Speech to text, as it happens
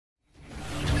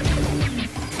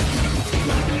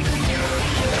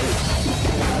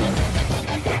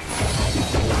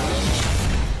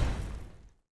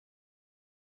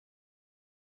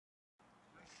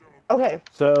Okay,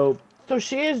 So so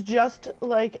she is just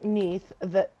like Neith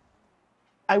that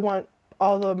I want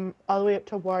all the way up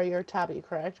to Warrior Tabby,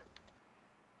 correct?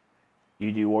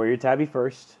 you do Warrior Tabby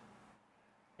first,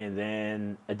 and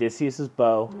then Odysseus's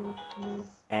bow,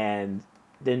 and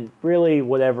then really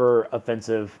whatever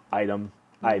offensive item.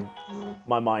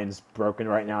 My mind's broken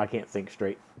right now. I can't think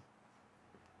straight.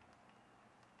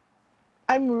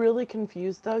 I'm really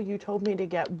confused though. You told me to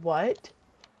get what?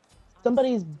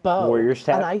 Somebody's bow, Warrior's and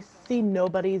Tab. I see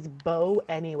nobody's bow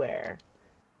anywhere.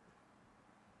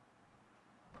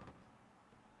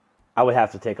 I would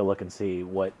have to take a look and see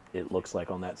what it looks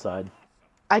like on that side.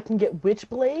 I can get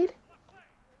Witchblade?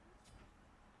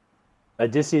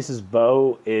 Odysseus's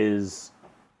bow is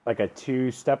like a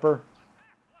two-stepper.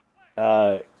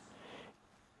 Uh,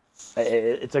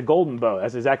 it's a golden bow.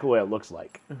 That's exactly what it looks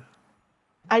like.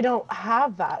 I don't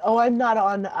have that. Oh, I'm not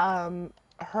on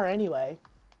her anyway.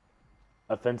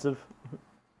 Offensive.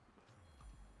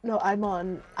 No, I'm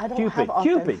on. I don't Cupid, have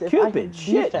Cupid, offensive. Cupid, I have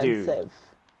shit, defensive. dude.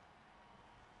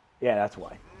 Yeah, that's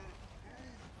why.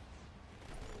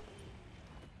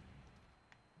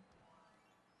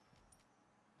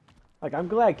 Like, I'm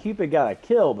glad Cupid got a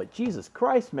kill, but Jesus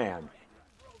Christ, man.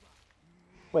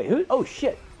 Wait, who? Oh,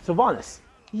 shit. Sylvanas.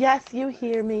 Yes, you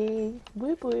hear me.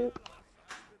 Whoop whoop.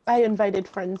 I invited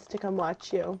friends to come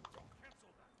watch you.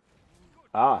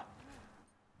 Ah.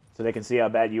 So they can see how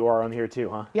bad you are on here, too,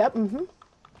 huh? Yep,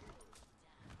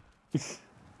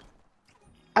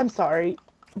 I'm sorry.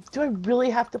 Do I really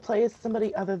have to play as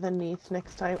somebody other than Neith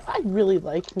next time? I really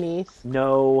like Neith.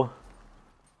 No.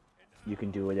 You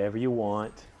can do whatever you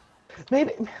want.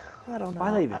 Maybe, I don't know.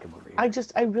 Why they even come over here?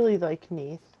 I really like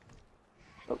Neith.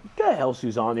 Oh, get the hell,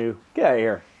 Susanoo. Get out of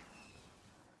here.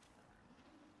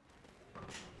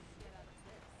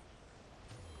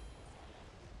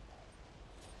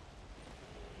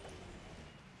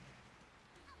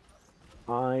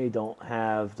 I don't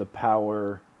have the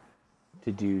power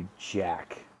to do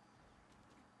jack.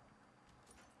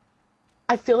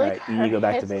 I feel like Alright, you need to go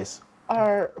back to hits base.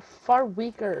 are far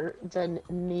weaker than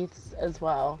Neith's as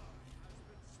well.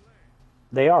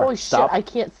 They are. Holy Stop. shit, I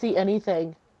can't see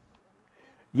anything.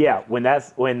 Yeah, when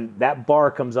that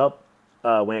bar comes up,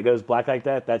 when it goes black like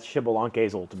that, that's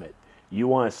Shibalanke's ultimate. You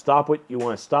want to stop it. You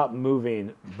want to stop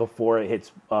moving before it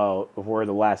hits. Before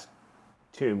the last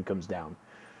tomb comes down.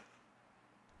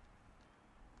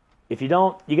 If you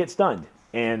don't, you get stunned,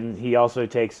 and he also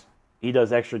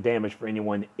does extra damage for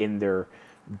anyone in their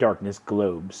darkness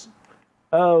globes.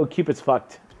 Oh, Cupid's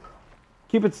fucked.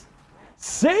 Cupid's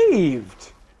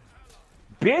saved,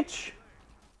 bitch.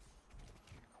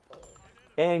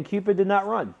 And Cupid did not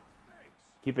run.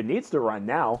 Cupid needs to run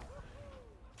now.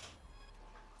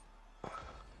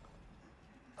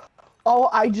 Oh,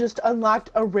 I just unlocked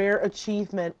a rare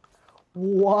achievement.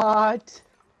 What?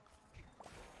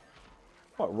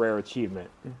 What rare achievement?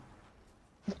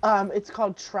 It's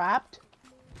called Trapped.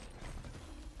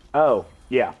 Oh,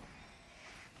 yeah.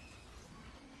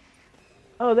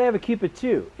 Oh, they have a Cupid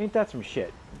too. Ain't that some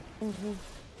shit?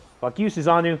 Fuck you,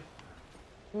 Susanoo.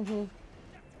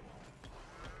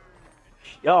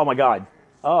 Oh my god.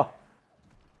 Oh.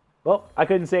 Well, I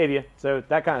couldn't save you, so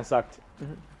that kind of sucked.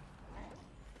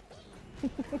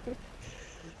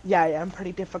 Yeah, I'm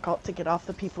pretty difficult to get off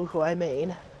the people who I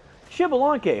main.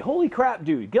 Shibalanke, holy crap,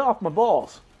 dude. Get off my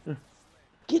balls.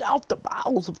 Get out the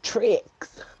bowels of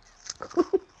tricks.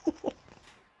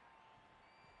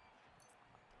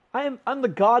 I'm the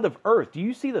god of Earth. Do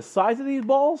you see the size of these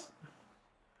balls?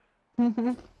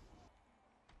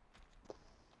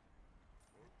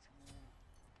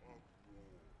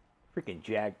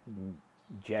 Freaking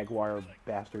jaguar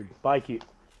bastard. Bye, Cupid.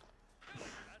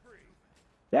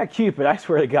 That Cupid, I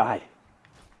swear to God.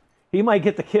 He might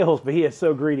get the kills, but he is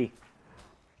so greedy.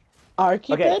 Our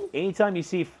Cupid? Okay, anytime you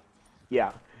see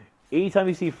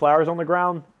flowers on the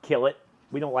ground, kill it.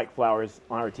 We don't like flowers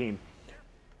on our team.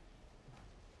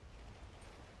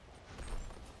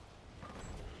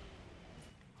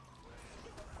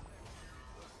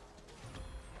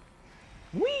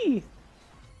 Whee!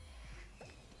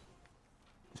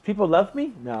 Does people love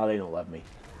me? No, they don't love me.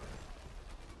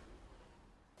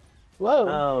 Whoa.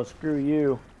 Oh, screw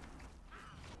you.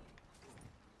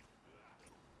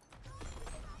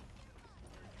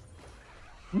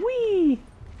 Whee!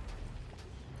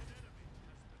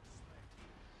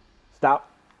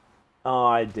 Stop. Oh,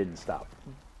 I didn't stop.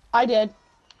 I did.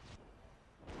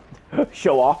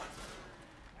 Show off.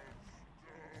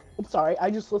 I'm sorry,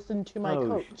 I just listened to my Oh,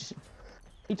 coach.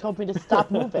 He told me to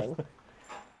stop moving.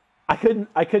 I couldn't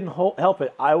help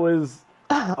it. I was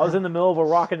in the middle of a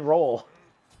rock and roll.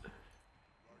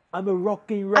 I'm a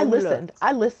rocky I roller. listened.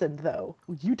 I listened though.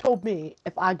 You told me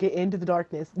if I get into the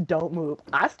darkness, don't move.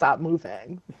 I stopped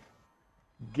moving.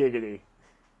 Giggity.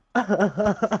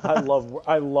 I love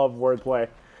wordplay.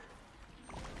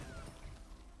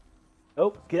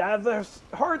 Oh, get out of their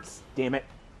hearts! Damn it.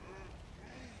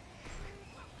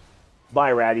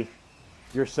 Bye, Ratty.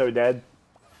 You're so dead.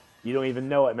 You don't even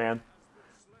know it, man.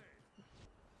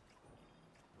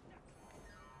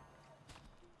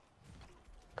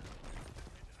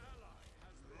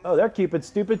 Oh, they're Cupid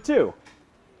stupid too.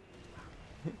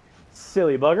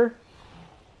 Silly bugger.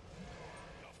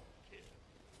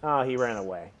 Oh, he ran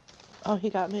away. Oh,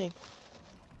 he got me.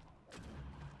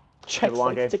 Hey, Trex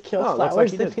Blanque. likes to kill Oh, looks like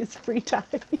flowers he in did. his free time.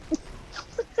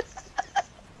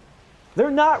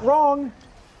 They're not wrong.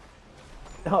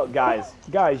 Oh, guys,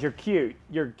 you're cute.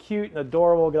 You're cute and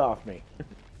adorable. Get off me.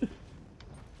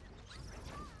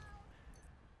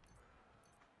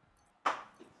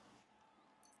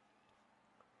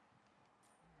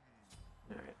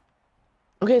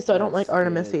 Okay, so I don't like That's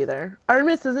Artemis good. either.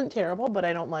 Artemis isn't terrible, but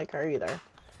I don't like her either.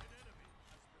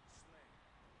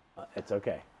 It's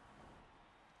okay.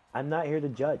 I'm not here to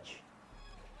judge.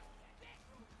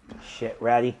 Shit,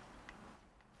 Ratty.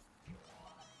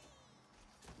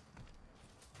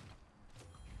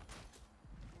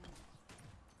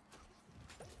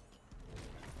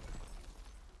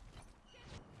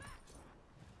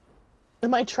 And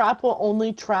my trap will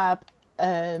only trap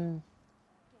enemies,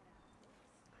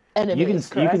 You can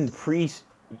correct?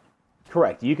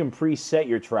 correct. You can preset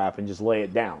your trap and just lay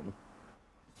it down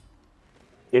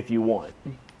if you want.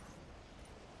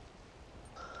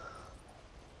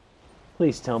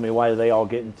 Please tell me why do they all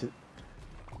get into...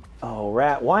 Oh,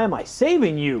 Rat, why am I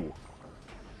saving you?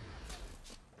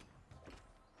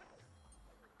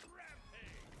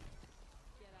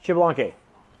 Chiblanque,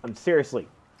 I'm seriously.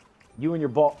 You and your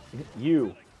ball...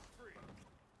 You.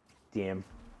 Damn.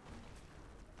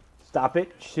 Stop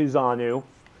it, Shuzanu.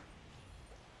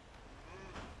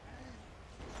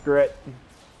 Screw it.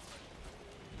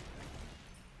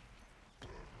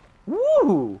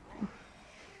 Woo!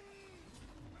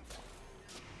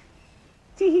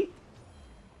 Tee.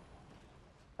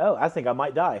 Oh, I think I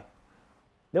might die.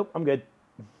 Nope, I'm good.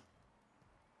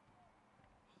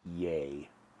 Yay.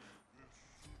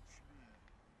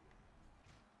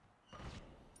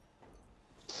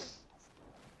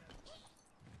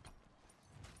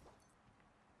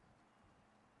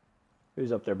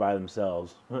 Who's up there by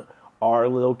themselves? Our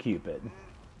little Cupid.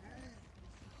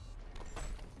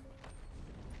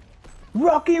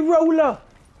 Rocky Roller!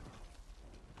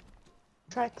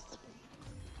 Trex.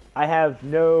 I have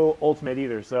no ultimate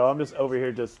either, so I'm just over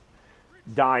here just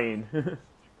dying.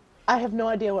 I have no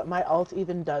idea what my ult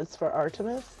even does for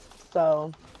Artemis,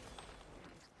 so...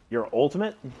 Your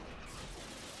ultimate?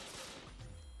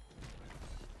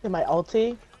 In my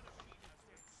ulti?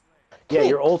 Yeah,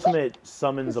 your ultimate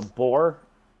summons a boar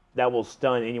that will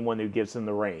stun anyone who gets in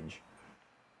the range.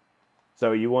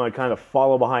 So you want to kind of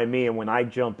follow behind me, and when I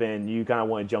jump in, you kind of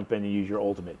want to jump in and use your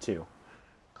ultimate too.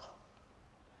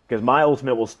 Because my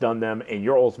ultimate will stun them, and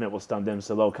your ultimate will stun them,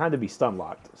 so they'll kind of be stun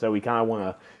locked. So we kind of want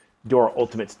to do our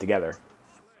ultimates together.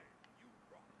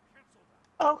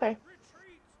 Oh, okay.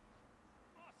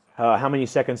 How many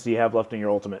seconds do you have left in your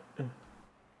ultimate?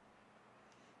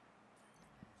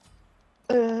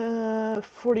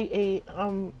 48.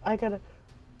 I gotta...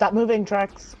 Stop moving,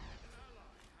 Trex.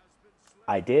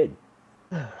 I did.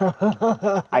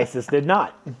 Isis did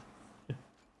not.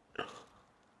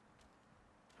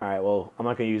 Alright, well, I'm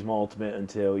not going to use my ultimate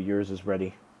until yours is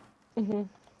ready.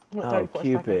 Mm-hmm. Oh,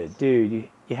 Cupid. Dude,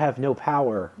 you have no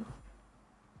power.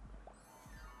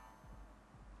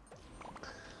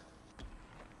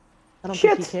 I don't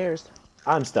Shit! think he cares.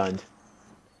 I'm stunned.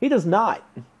 He does not.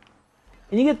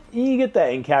 And you get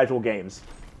that in casual games.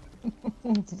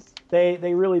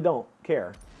 They really don't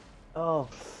care. Oh,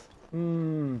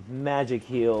 magic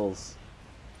heals.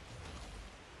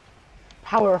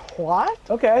 Power what?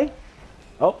 Okay.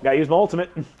 Oh, gotta use my ultimate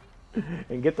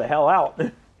and get the hell out.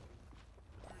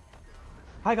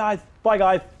 Hi guys. Bye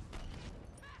guys.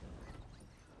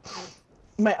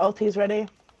 My ulti's ready.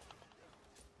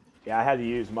 Yeah, I had to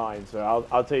use mine, so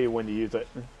I'll tell you when to use it.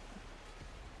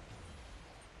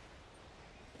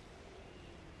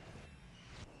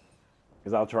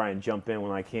 Because I'll try and jump in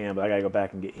when I can, but I gotta go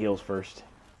back and get heals first.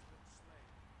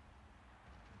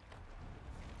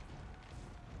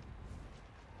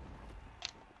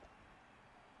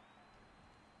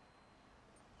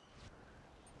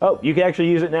 Oh, you can actually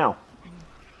use it now.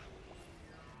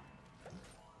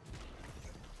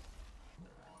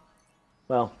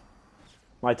 Well,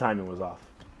 my timing was off.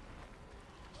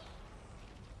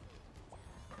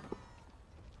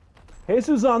 Hey,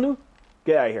 Susanoo.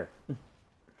 Get out of here.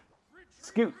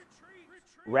 Scoot.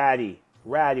 Ratty,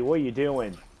 what are you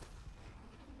doing?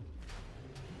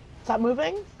 Stop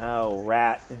moving. Oh,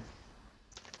 rat.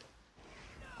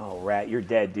 Oh, rat, you're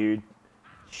dead, dude.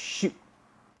 Shoot.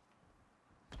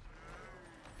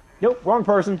 Nope, wrong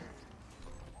person.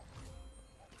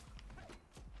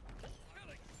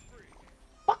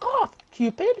 Fuck off,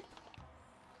 Cupid.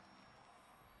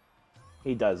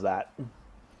 He does that.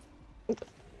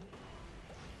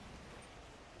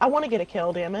 I want to get a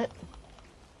kill, damn it.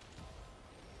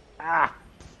 Ah.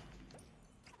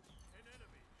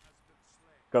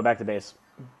 Go back to base.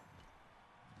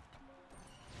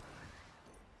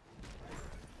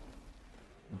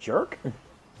 Jerk.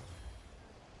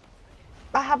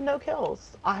 I have no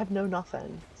kills. I have no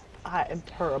nothing. I am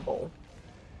terrible.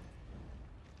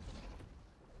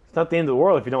 It's not the end of the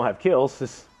world if you don't have kills.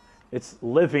 It's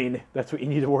living. That's what you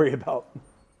need to worry about.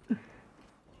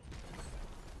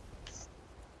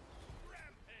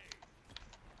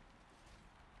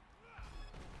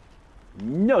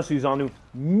 No, Susanoo.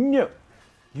 No.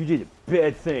 You did a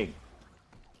bad thing.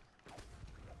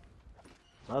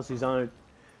 Well, Susanoo.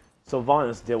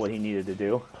 Sylvanas did what he needed to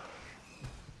do.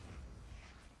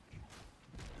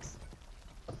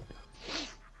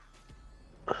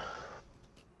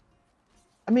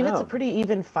 I mean, it's a pretty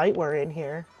even fight we're in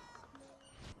here.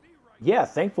 Yeah,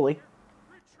 thankfully.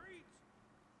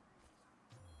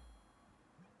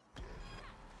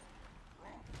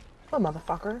 Oh,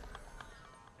 motherfucker.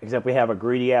 Except we have a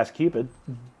greedy-ass Cupid.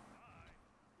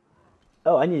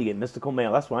 Oh, I need to get Mystical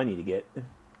Mail. That's what I need to get.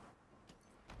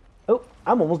 Oh,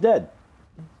 I'm almost dead.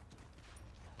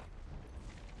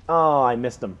 Oh, I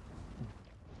missed him.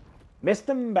 Missed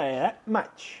him by that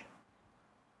much.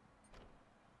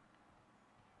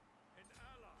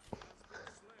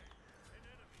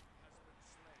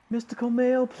 Mystical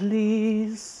Mail,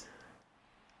 please.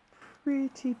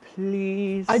 Pretty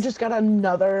please. I just got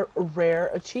another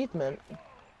rare achievement.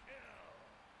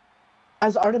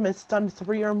 As Artemis stunned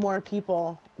 3 or more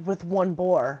people with 1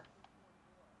 boar.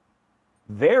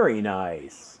 Very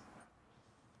nice.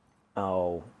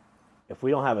 Oh, if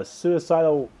we don't have a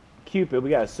suicidal Cupid,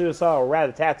 we got a suicidal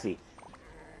Rat-a-tatsy.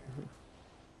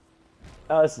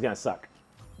 Oh, this is gonna suck.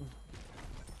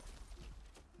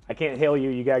 I can't hail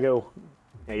you. You gotta go.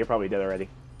 Yeah, you're probably dead already.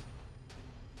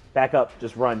 Back up.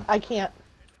 Just run. I can't.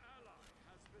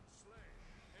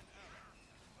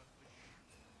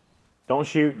 Don't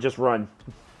shoot. Just run.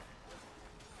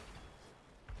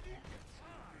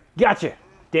 Gotcha.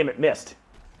 Damn it, missed.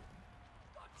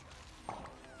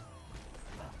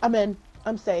 I'm in.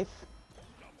 I'm safe.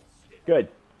 Good.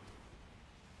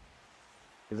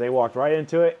 Because they walked right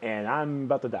into it, and I'm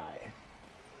about to die.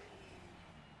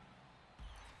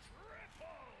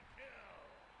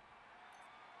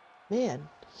 Man,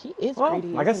 he is Well,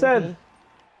 greedy. like I said,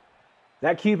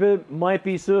 that Cupid might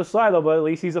be suicidal, but at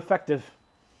least he's effective.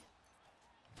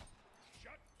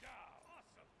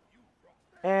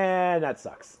 And that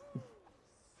sucks.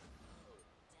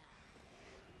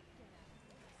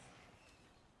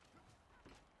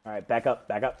 Alright, back up,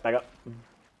 back up, back up.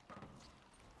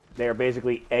 They are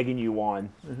basically egging you on.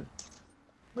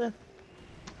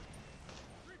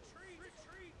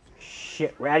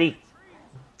 Shit, Ratty.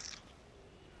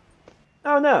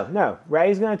 Oh, no, no.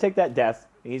 Ratty's gonna take that death.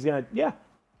 He's gonna, yeah.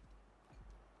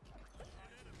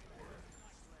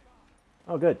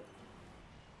 Oh, good.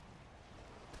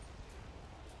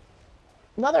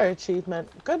 Another achievement.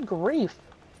 Good grief.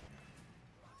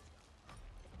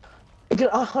 I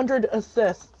get 100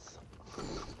 assists.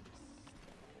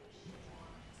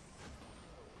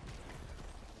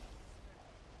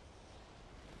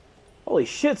 Holy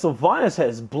shit, Sylvanas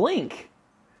has Blink.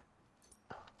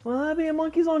 Well, that'd be a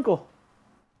monkey's uncle.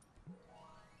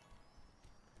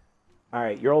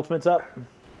 Alright, your ultimate's up?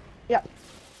 Yep.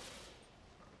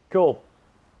 Cool.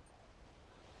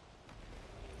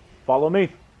 Follow me.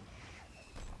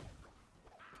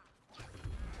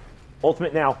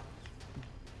 Ultimate now.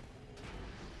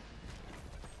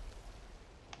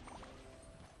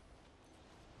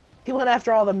 He went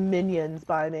after all the minions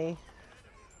by me.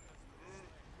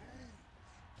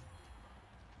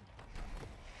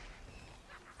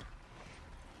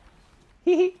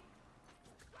 Hee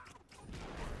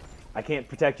I can't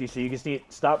protect you, so you just need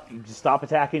stop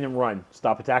attacking and run.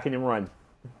 Stop attacking and run.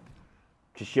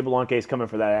 Because Shibalanke is coming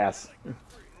for that ass.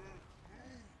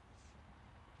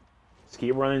 Just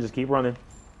keep running, just keep running.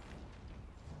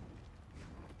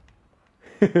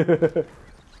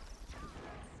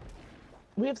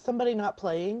 We have somebody not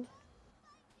playing.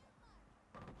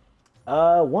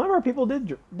 One of our people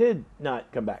did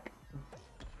not come back.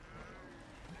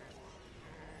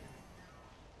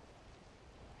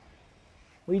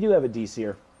 We do have a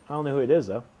DCer. I don't know who it is,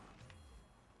 though.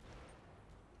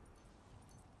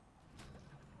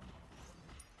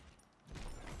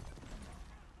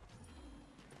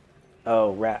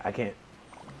 Oh, rat. I can't.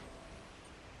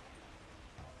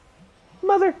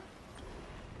 Mother!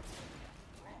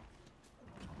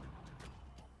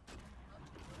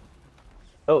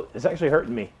 Oh, it's actually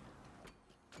hurting me.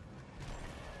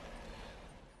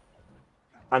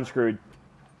 I'm screwed.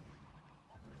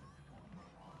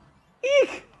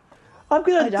 Eek! I'm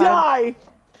gonna die!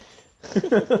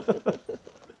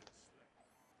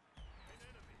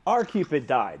 Our Cupid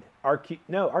died. Our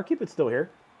Cupid's still here.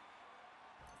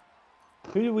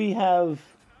 Who do we have?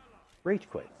 Rage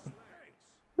quit.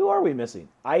 Who are we missing?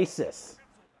 ISIS.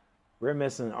 We're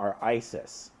missing our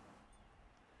ISIS.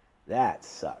 That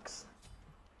sucks.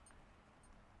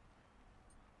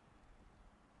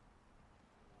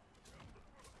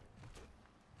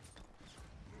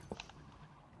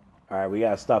 Alright, we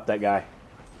gotta stop that guy.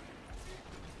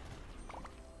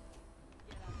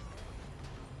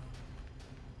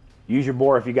 Use your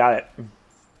boar if you got it.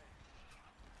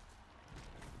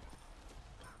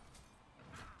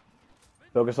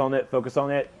 Focus on it, focus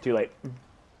on it. Too late.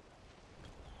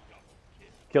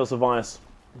 Kill Sylvanas.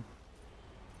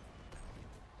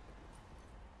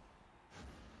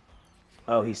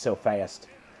 Oh, he's so fast.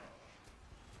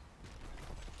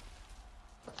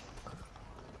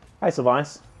 Hi,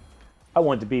 Sylvanas. I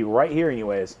wanted to be right here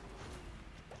anyways.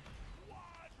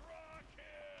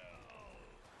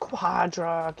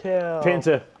 Quadra kill.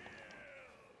 Penta.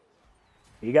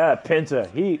 You got a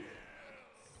Penta.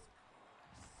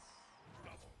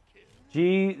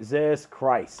 Jesus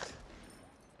Christ.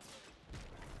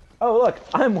 Oh, look.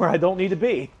 I'm where I don't need to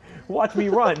be. Watch me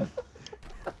run.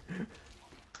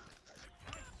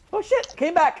 Oh, shit.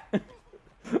 Came back.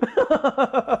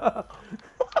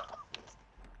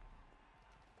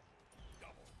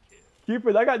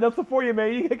 Cupid, I got nothing for you,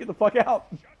 man. You gotta get the fuck out.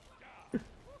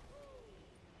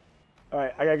 All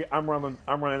right, I'm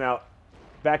running out.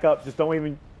 Back up. Just I don't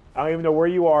even know where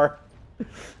you are.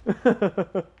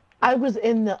 I was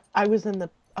in the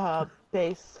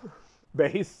base.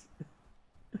 Base.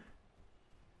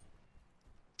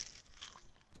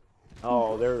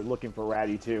 Oh, they're looking for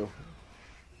Ratty too.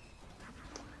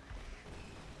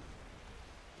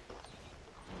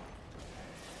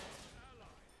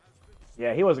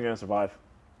 Yeah, he wasn't gonna survive.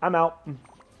 I'm out.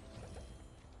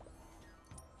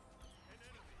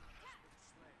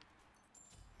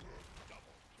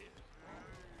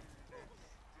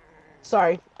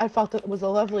 Sorry, I felt it was a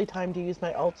lovely time to use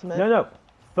my ultimate. No.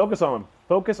 Focus on him.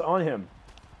 Focus on him.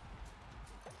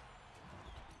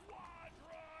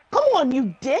 Come on,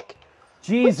 you dick!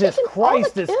 Jesus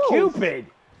Christ, this Cupid!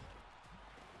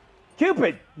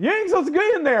 Cupid, you ain't supposed to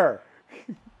get in there!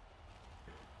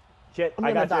 Shit,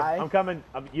 I got die. you. I'm coming.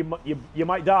 You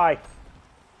might die.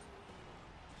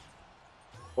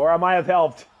 Or I might have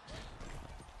helped.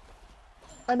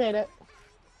 I made it.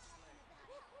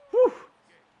 Whew.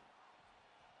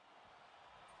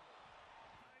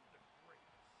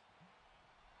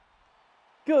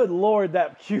 Good Lord,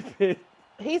 that Cupid.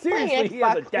 He's Seriously, playing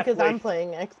Xbox because wish. I'm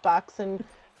playing Xbox, and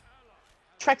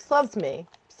Trex loves me.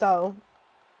 So,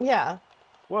 yeah.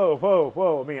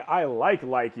 Whoa. I mean, I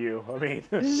like you. I mean...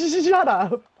 Shut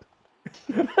up.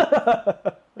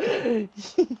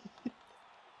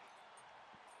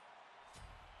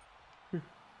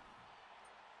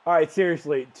 Alright,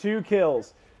 seriously. 2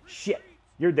 kills. Shit.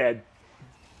 You're dead.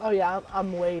 Oh, yeah,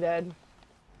 I'm way dead.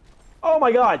 Oh,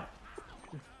 my God.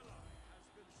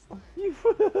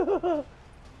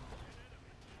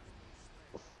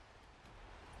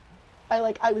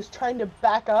 I was trying to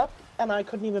back up, and I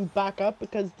couldn't even back up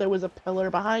because there was a pillar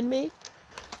behind me.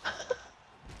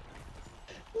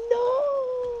 No!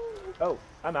 Oh,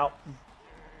 I'm out.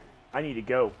 I need to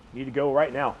go. Need to go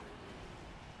right now.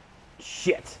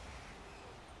 Shit.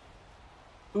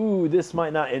 Ooh, this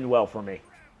might not end well for me.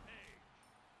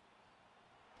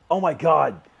 Oh my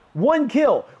God. 1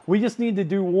 kill. We just need to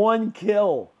do 1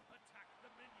 kill.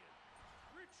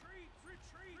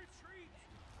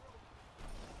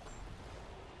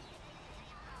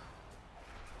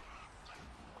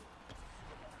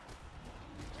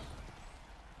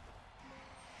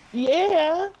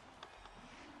 Yeah.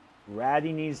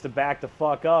 Ratty needs to back the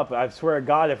fuck up. I swear to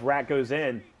God, if Rat goes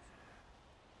in.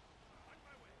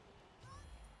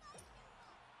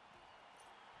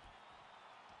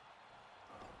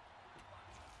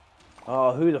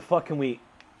 Oh, who the fuck can we...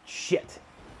 Shit.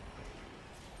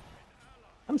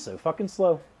 I'm so fucking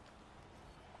slow.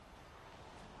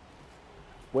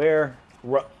 Where?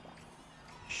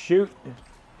 Shoot.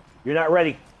 You're not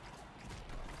ready.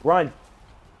 Run.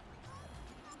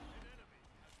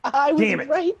 I was Damn it.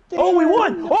 right there. Oh, we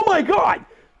won! Oh my god!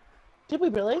 Did we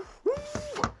really?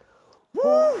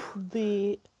 Woo!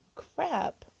 The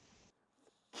crap.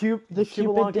 The The Cupid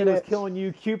Shibalonke did was it. killing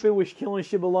you. Cupid was killing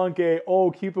Shibalonke.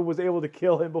 Oh, Cupid was able to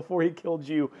kill him before he killed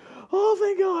you. Oh,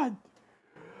 thank God.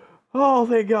 Oh,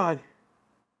 thank God.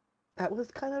 That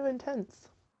was kind of intense.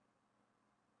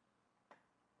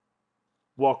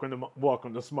 Welcome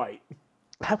to Smite.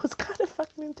 That was kind of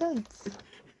fucking intense.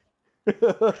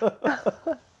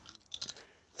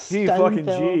 G Stun fucking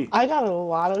kill. G. I got a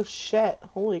lot of shit.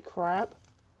 Holy crap.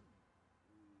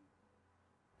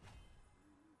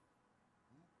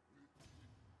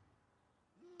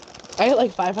 I got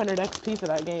like 500 XP for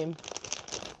that game.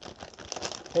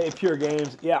 Hey, Pure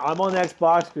Games. Yeah, I'm on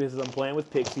Xbox because I'm playing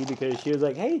with Pixie because she was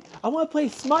like, hey, I want to play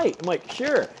Smite. I'm like,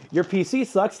 sure. Your PC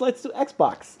sucks. Let's do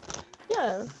Xbox.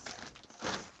 Yeah.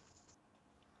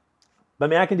 But I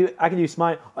mean, I can do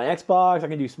Smite on Xbox. I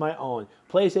can do Smite on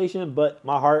PlayStation. But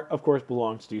my heart, of course,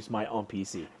 belongs to Smite on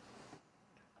PC.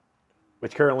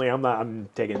 Which currently I'm not. I'm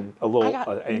taking a little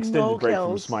an extended break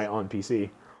from Smite on PC.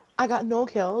 I got no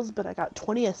kills, but I got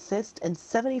 20 assists and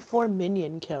 74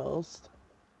 minion kills.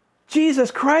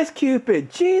 Jesus Christ, Cupid!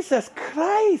 Jesus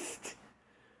Christ!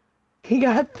 He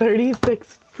got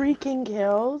 36 freaking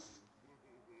kills.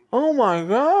 Oh my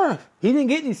God! He didn't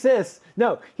get any assists.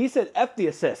 No, he said F the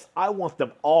assists. I want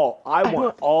them all. I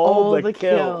want all the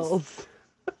kills.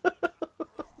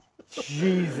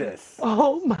 Jesus.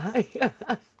 Oh my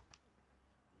God.